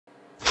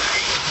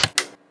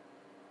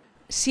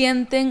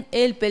sienten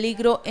el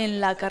peligro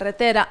en la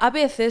carretera, a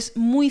veces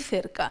muy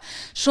cerca.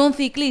 Son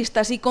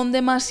ciclistas y con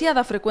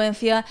demasiada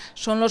frecuencia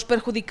son los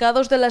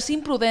perjudicados de las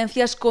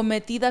imprudencias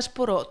cometidas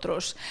por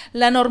otros.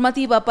 La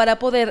normativa para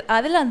poder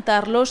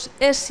adelantarlos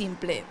es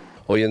simple.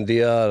 Hoy en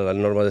día la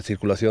norma de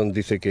circulación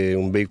dice que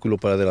un vehículo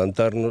para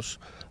adelantarnos,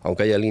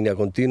 aunque haya línea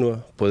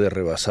continua, puede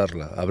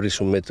rebasarla,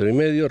 abrirse 1,5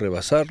 metros,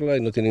 rebasarla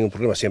y no tiene ningún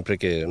problema, siempre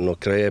que no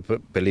cree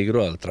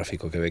peligro al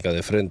tráfico que venga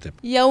de frente.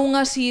 Y aún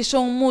así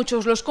son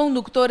muchos los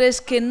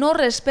conductores que no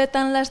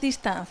respetan las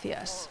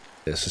distancias.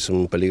 Ese es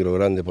un peligro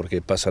grande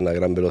porque pasan a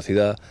gran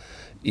velocidad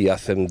y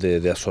hacen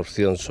de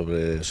absorción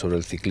sobre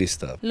el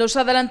ciclista. Los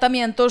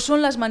adelantamientos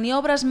son las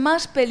maniobras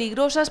más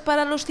peligrosas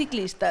para los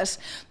ciclistas.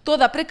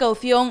 Toda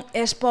precaución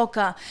es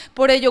poca.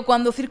 Por ello,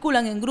 cuando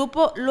circulan en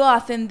grupo, lo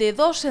hacen de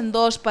 2 en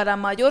 2 para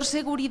mayor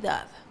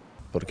seguridad.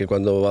 Porque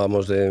cuando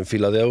vamos en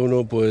fila de a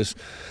uno, pues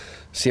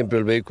siempre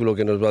el vehículo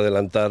que nos va a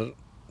adelantar,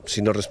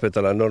 si no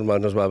respeta la norma,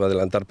 nos va a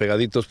adelantar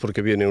pegaditos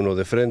porque viene uno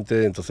de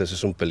frente, entonces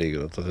es un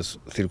peligro. Entonces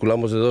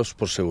circulamos de 2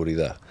 por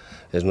seguridad,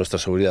 es nuestra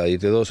seguridad, ir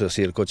de 2,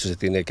 así el coche se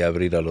tiene que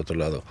abrir al otro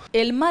lado.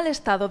 El mal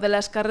estado de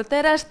las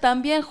carreteras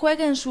también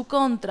juega en su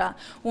contra.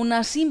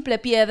 Una simple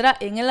piedra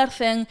en el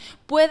arcén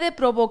puede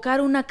provocar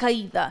una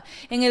caída.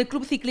 En el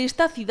Club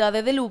Ciclista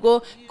Cidade de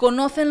Lugo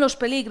conocen los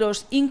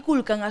peligros,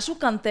 inculcan a su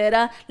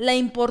cantera la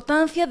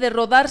importancia de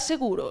rodar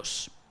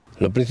seguros.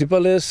 Lo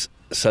principal es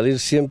salir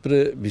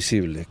siempre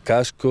visible,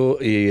 casco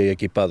y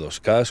equipados,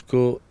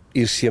 casco,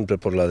 ir siempre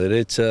por la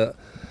derecha,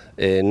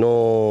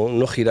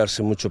 no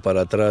girarse mucho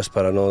para atrás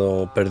para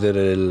no perder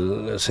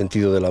el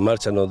sentido de la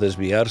marcha, no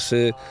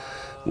desviarse.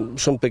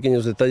 Son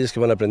pequeños detalles que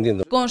van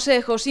aprendiendo.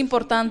 Consejos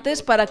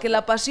importantes para que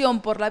la pasión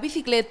por la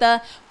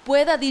bicicleta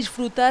pueda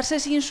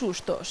disfrutarse sin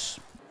sustos.